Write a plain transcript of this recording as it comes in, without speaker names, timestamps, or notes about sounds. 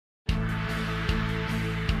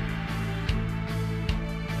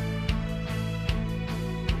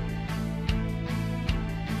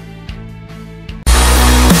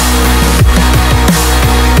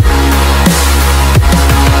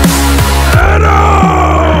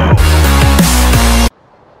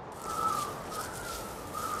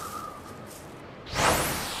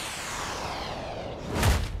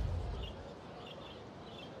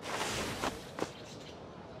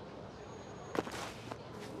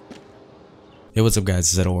Hey, what's up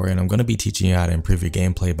guys, it's Zedor, and I'm going to be teaching you how to improve your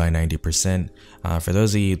gameplay by 90%. For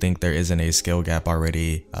those of you who think there isn't a skill gap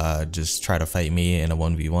already, just try to fight me in a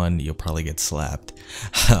 1v1, you'll probably get slapped.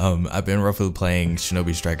 I've been roughly playing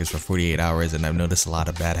Shinobi Strikers for 48 hours and I've noticed a lot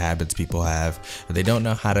of bad habits people have. They don't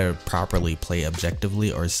know how to properly play objectively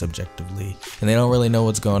or subjectively, and they don't really know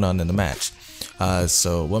what's going on in the match.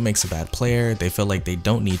 So what makes a bad player? They feel like they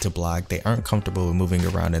don't need to block, they aren't comfortable with moving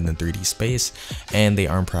around in the 3D space, and they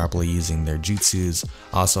aren't properly using their jutsus.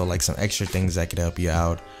 Also, like some extra things that could help you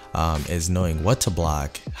out is knowing what to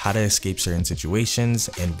block, how to escape certain situations,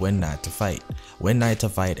 and when not to fight. When not to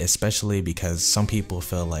fight, especially because some people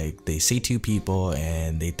feel like they see two people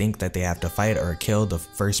and they think that they have to fight or kill the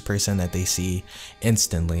first person that they see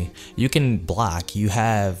instantly. You can block, you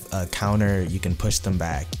have a counter, you can push them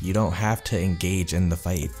back. You don't have to engage in the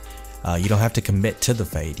fight. You don't have to commit to the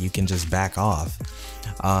fight, you can just back off.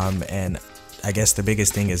 And I guess the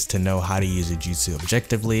biggest thing is to know how to use a jutsu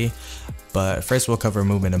objectively. But first we'll cover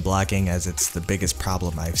movement and blocking, as it's the biggest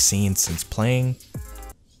problem I've seen since playing.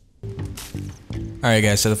 Alright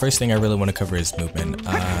guys, so the first thing I really want to cover is movement.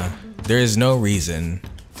 There is no reason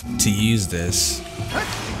to use this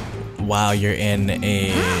while you're in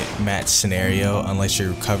a match scenario unless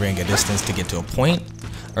you're covering a distance to get to a point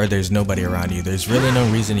or there's nobody around you. There's really no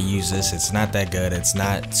reason to use this. It's not that good, it's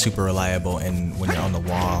not super reliable, and when you're on the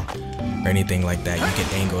wall or anything like that, you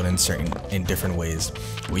get angled in different ways.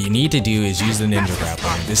 What you need to do is use the ninja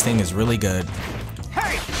grappling. This thing is really good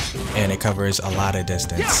and it covers a lot of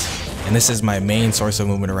distance, and this is my main source of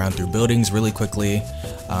movement around through buildings really quickly.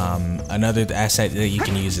 Another asset that you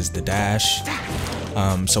can use is the dash.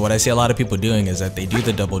 So what I see a lot of people doing is that they do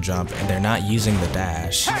the double jump and they're not using the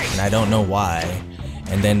dash, and I don't know why,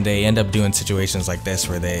 and then they end up doing situations like this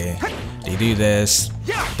where they do this,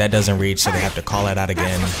 that doesn't reach, so they have to call it out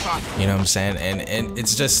again, you know what I'm saying, and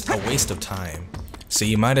it's just a waste of time. So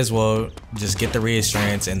you might as well just get the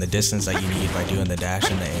reassurance and the distance that you need by doing the dash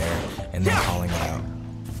in the air and then calling it out.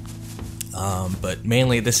 But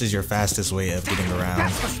mainly this is your fastest way of getting around.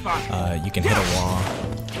 You can hit a wall,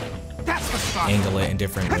 angle it in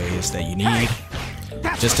different ways that you need,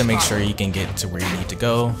 just to make sure you can get to where you need to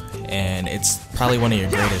go, and it's probably one of your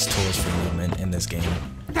greatest tools for movement in this game.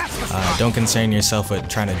 Don't concern yourself with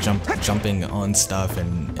trying to jumping on stuff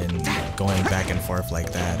and going back and forth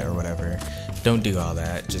like that or whatever. Don't do all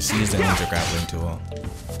that, just use the ninja grappling tool.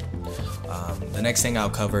 The next thing I'll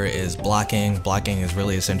cover is blocking. Blocking is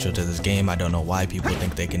really essential to this game. I don't know why people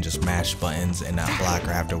think they can just mash buttons and not block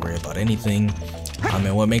or have to worry about anything.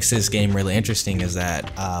 And what makes this game really interesting is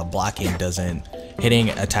that blocking doesn't,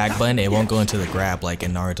 hitting attack button, it won't go into the grab like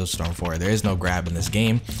in Naruto Storm 4. There is no grab in this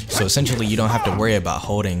game, so essentially you don't have to worry about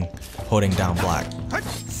holding down block.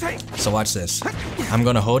 So watch this. I'm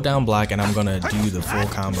gonna hold down block and I'm gonna do the full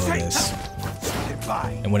combo of this.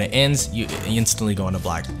 And when it ends, you instantly go into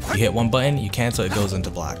block. You hit one button, you cancel, it goes into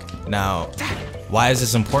block. Now, why is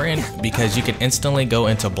this important? Because you can instantly go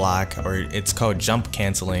into block, or it's called jump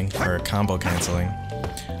canceling or combo canceling,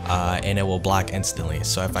 and it will block instantly.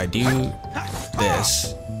 So if I do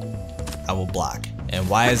this, I will block. And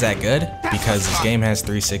why is that good? Because this game has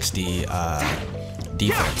 360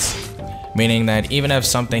 defense, meaning that even if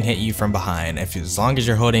something hit you from behind, as long as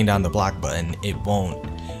you're holding down the block button, it won't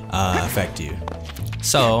affect you.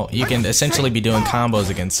 So you can essentially be doing combos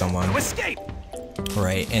against someone,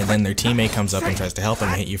 right, and then their teammate comes up and tries to help them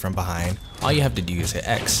and hit you from behind. All you have to do is hit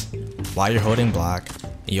X while you're holding block,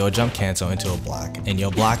 you'll jump cancel into a block, and you'll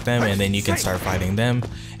block them, and then you can start fighting them,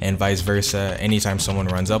 and vice versa. Anytime someone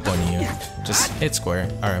runs up on you, just hit square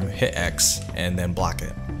or hit X and then block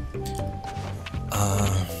it.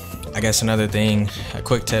 I guess another thing, a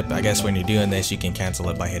quick tip, I guess when you're doing this, you can cancel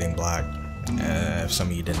it by hitting block, if some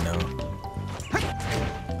of you didn't know.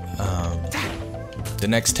 The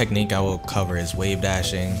next technique I will cover is wave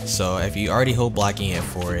dashing. So if you already hold blocking, you hit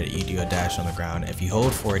forward, you do a dash on the ground. If you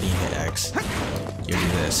hold forward and you hit X, you'll do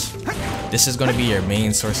this. This is going to be your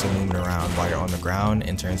main source of movement around while you're on the ground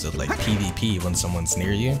in terms of like PvP when someone's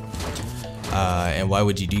near you. And why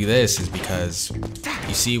would you do this is because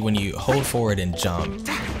you see when you hold forward and jump,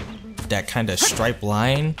 that kind of stripe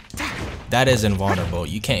line, that is invulnerable.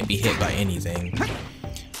 You can't be hit by anything.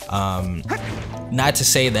 Not to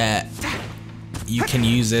say that you can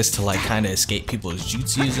use this to like kind of escape people's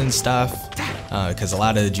jutsus and stuff, because a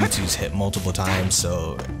lot of the jutsus hit multiple times,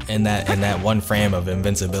 so in that one frame of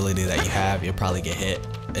invincibility that you have, you'll probably get hit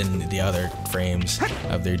in the other frames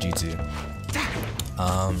of their jutsu.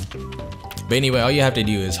 But anyway, all you have to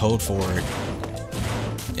do is hold forward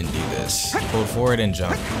and do this. Hold forward and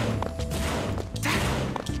jump,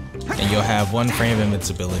 and you'll have one frame of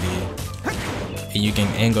invincibility, and you can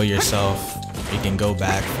angle yourself You can go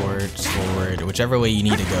back, forward, whichever way you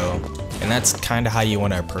need to go. And that's kind of how you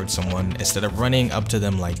want to approach someone instead of running up to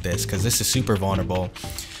them like this, because this is super vulnerable.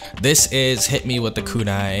 This is hit me with the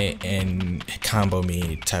kunai and combo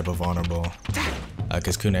me type of vulnerable,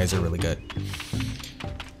 because kunais are really good.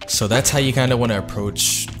 So that's how you kind of want to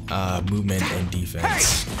approach movement and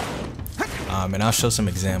defense. And I'll show some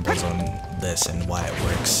examples on this and why it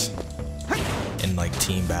works in like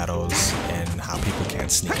team battles and how people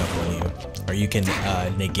can't sneak up on you, or you can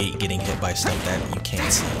negate getting hit by stuff that you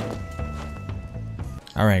can't see.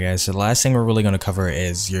 Alright guys, so the last thing we're really going to cover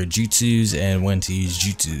is your jutsus and when to use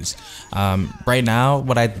jutsus. Right now,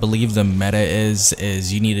 what I believe the meta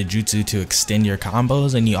is you need a jutsu to extend your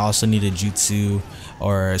combos, and you also need a jutsu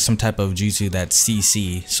or some type of jutsu that's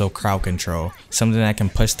CC, so crowd control. Something that can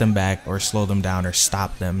push them back or slow them down or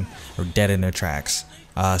stop them or dead in their tracks.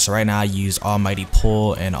 So right now I use Almighty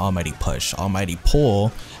Pull and Almighty Push. Almighty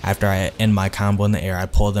Pull, after I end my combo in the air, I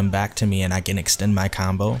pull them back to me and I can extend my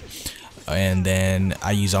combo. And then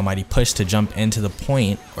I use Almighty Push to jump into the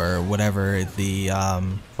point or whatever the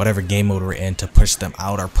whatever game mode we're in to push them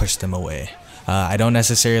out or push them away. I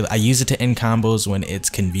use it to end combos when it's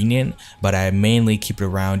convenient, but I mainly keep it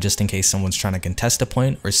around just in case someone's trying to contest a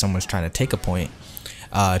point or someone's trying to take a point,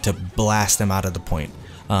 to blast them out of the point.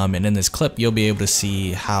 And in this clip, you'll be able to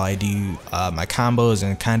see how I do my combos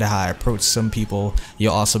and kind of how I approach some people.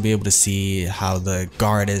 You'll also be able to see how the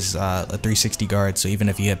guard is a 360 guard, so even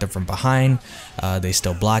if you hit them from behind, they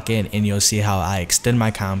still block it. And you'll see how I extend my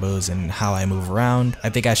combos and how I move around. I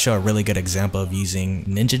think I show a really good example of using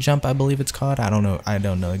ninja jump, I believe it's called. I don't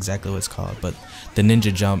know exactly what it's called, but the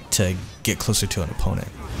ninja jump to get closer to an opponent.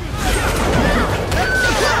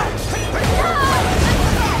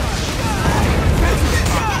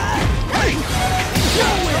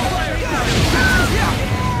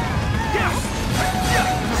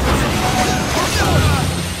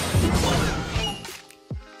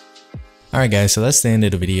 Alright guys, so that's the end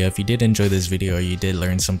of the video. If you did enjoy this video or you did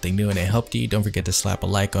learn something new and it helped you, don't forget to slap a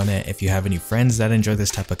like on it. If you have any friends that enjoy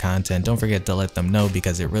this type of content, don't forget to let them know,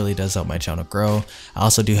 because it really does help my channel grow. I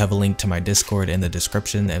also do have a link to my Discord in the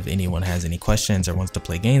description if anyone has any questions or wants to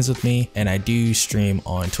play games with me. And I do stream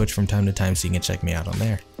on Twitch from time to time, so you can check me out on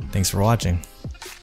there. Thanks for watching.